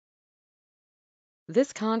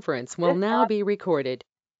This conference will now be recorded.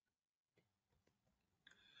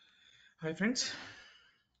 Hi friends,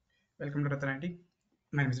 welcome to Ratan IT.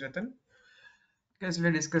 My name is Ratan. Guys,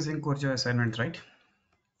 we're discussing core Java assignment, right?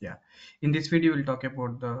 Yeah. In this video, we'll talk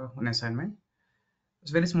about the one assignment.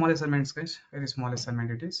 It's very small assignments, guys. Very small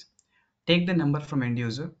assignment it is. Take the number from end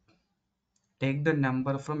user. Take the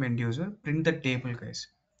number from end user. Print the table, guys.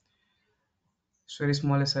 It's very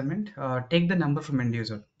small assignment. Take the number from end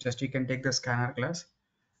user. Just you can take the scanner class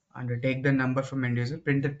and take the number from end user.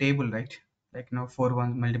 Print the table, right? Like now 4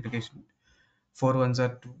 1 multiplication. 4 ones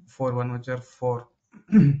are 2, 4 ones are 4.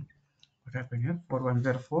 What happened here? 4 ones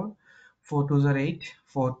are 4, 4 twos are 8,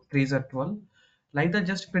 4 threes are 12. Like that,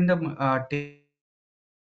 just print the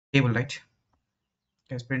table, right?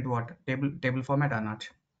 Just print what? Table format or not?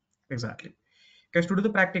 Exactly. Guys, to do the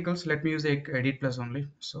practicals, let me use the edit plus only.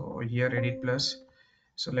 So here edit plus.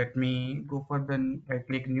 So let me go for the I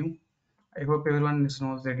click new. I hope everyone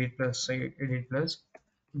knows the edit plus, say edit plus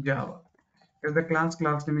Java. Because the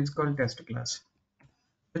class name is called test class.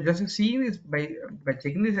 So just to see this by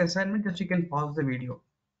checking this assignment, just you can pause the video.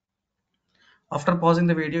 After pausing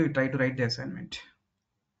the video, you try to write the assignment.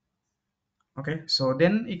 Okay, so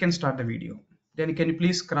then you can start the video. Then can you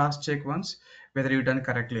please cross check once whether you done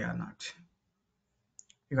correctly or not.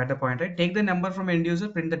 You got the point, right? Take the number from end user,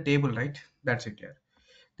 print the table, right? That's it here.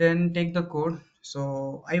 Then take the code.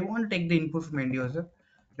 So I want to take the input from end user.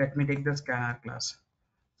 Let me take the scanner class.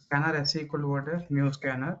 Scanner s equal water new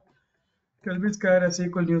scanner. Tell me scanner s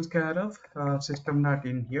equal new scanner of system dot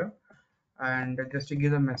in here, and just to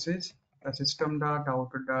give the message, system dot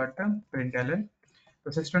out dot println.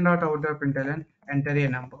 The system dot out dot println enter a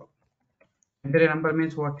number. Enter a number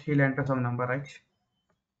means what? He'll enter some number, right?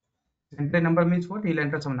 Enter a number means what? He'll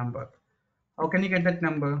enter some number. How can you get that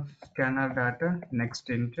number? Scanner data next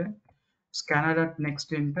int. Scanner dot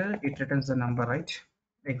next int, it returns the number, right?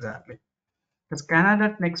 Exactly. The scanner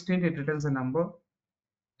dot next int, it returns the number.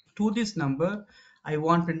 To this number, I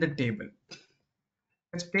want in the table.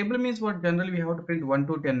 This table means what? Generally, we have to print 1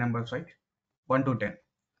 to 10 numbers, right? 1 to 10.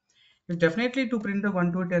 It's definitely to print the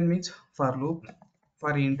 1 to 10 means for loop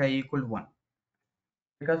for int I equal 1.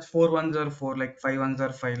 Because 4 ones are 4, like 5 ones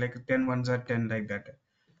are 5, like 10 ones are 10, like that.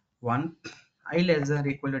 1 I less or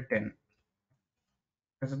equal to 10.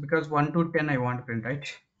 Because 1 to 10 I want to print, right?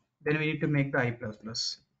 Then we need to make the I plus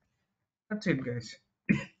plus. That's it, guys.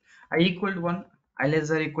 I equal to 1, I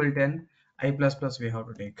less or equal to 10, I plus plus we have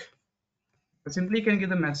to take. So simply can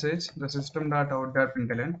give the message the system dot out dot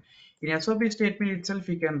println. In SOP statement itself,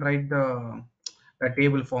 you can write the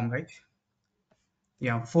table form, right?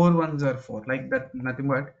 Yeah, 4 ones are 4, like that, nothing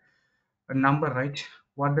but a number, right?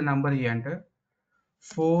 What the number he enter?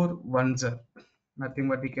 4 ones are nothing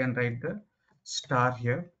but we can write the star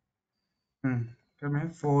here. Come here,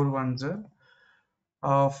 4 ones are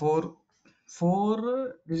 4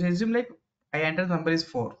 4. This assume like I enter the number is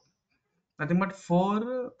 4. Nothing but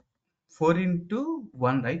 4 4 into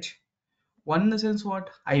 1, right? 1 in the sense what?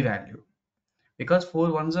 I value. Because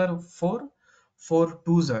 4 ones are 4, 4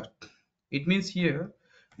 twos are. It means here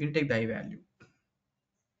you take the I value.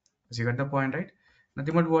 So you got the point, right?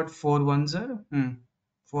 Nothing but what? 4 ones are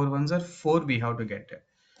 4 ones are 4 we have to get it.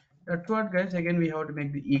 That's what, guys. Again, we have to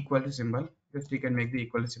make the equal to symbol. Just we can make the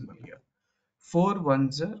equal to symbol here. 4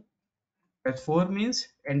 ones are, that 4 means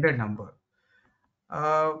ended number.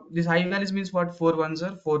 This high values means what? 4 ones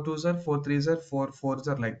are, 4 twos are, 4 threes are, 4 fours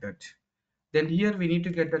are, like that. Then here we need to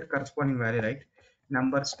get that corresponding value, right?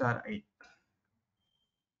 Number star I.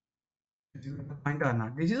 Is it the point or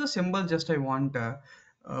not? This is a symbol just I want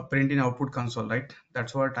print in output console, right?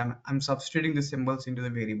 That's what I'm substituting the symbols into the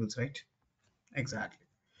variables, right? Exactly.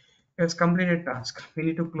 Let's complete a task. We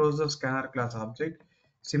need to close the scanner class object.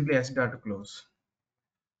 Simply s dot close.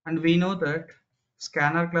 And we know that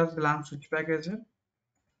scanner class belongs to which package?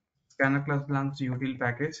 Scanner class belongs to util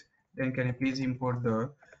package. Then can you please import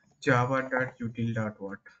the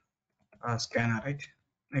java.util.what? Scanner, right?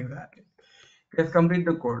 Exactly. Let's complete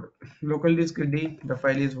the code. Local disk D, the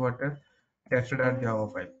file is what? Test.java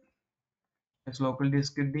file. It's local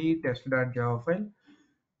disk D, test.java file.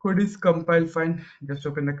 Code is compile fine. Just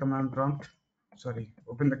open the command prompt. Sorry,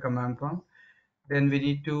 open the command prompt. Then we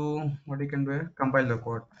need to, what you can do here? Compile the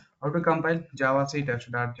code. How to compile? Java c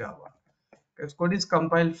test.java. Because code is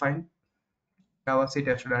compiled fine. Java c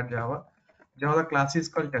test.java. Java class is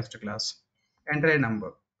called test class. Enter a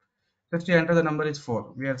number. Just to enter the number is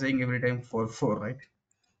 4. We are saying every time 4, 4, right?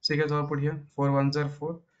 So you guys output here 4 ones are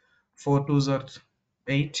 4, 4 twos are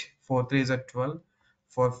 8, 4 threes are 12,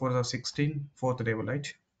 4 fours are 16, fourth table,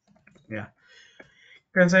 right? Yeah.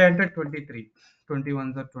 Because I entered 23,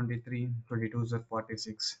 21s are 23, 22s are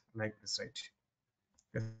 46, like this, right?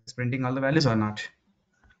 It's printing all the values or not?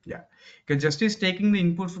 Yeah. Because just is taking the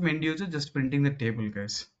input from end user, just printing the table,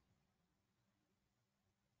 guys.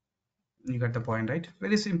 You got the point, right?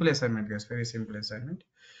 Very simple assignment, guys. Very simple assignment.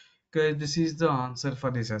 Because this is the answer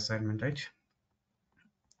for this assignment, right?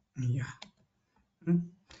 Yeah.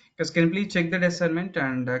 Because can you please check that assignment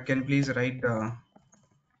and can you please write the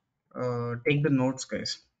take the notes,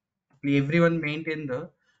 guys. Everyone maintain the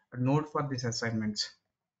note for these assignments.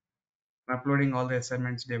 I'm uploading all the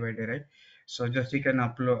assignments day by day, right? So just you can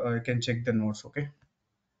upload, you can check the notes, okay?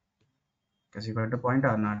 Because you got the point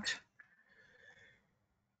or not.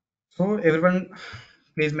 So everyone,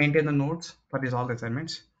 please maintain the notes for these all the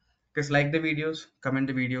assignments. Please like the videos, comment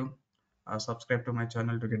the video, subscribe to my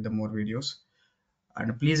channel to get the more videos,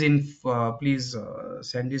 and please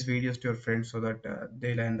send these videos to your friends so that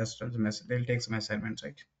they'll understand the message. They'll take some assignments,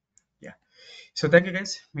 right? Yeah. So thank you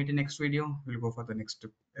guys. Meet in next video. We'll go for the next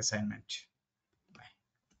assignment.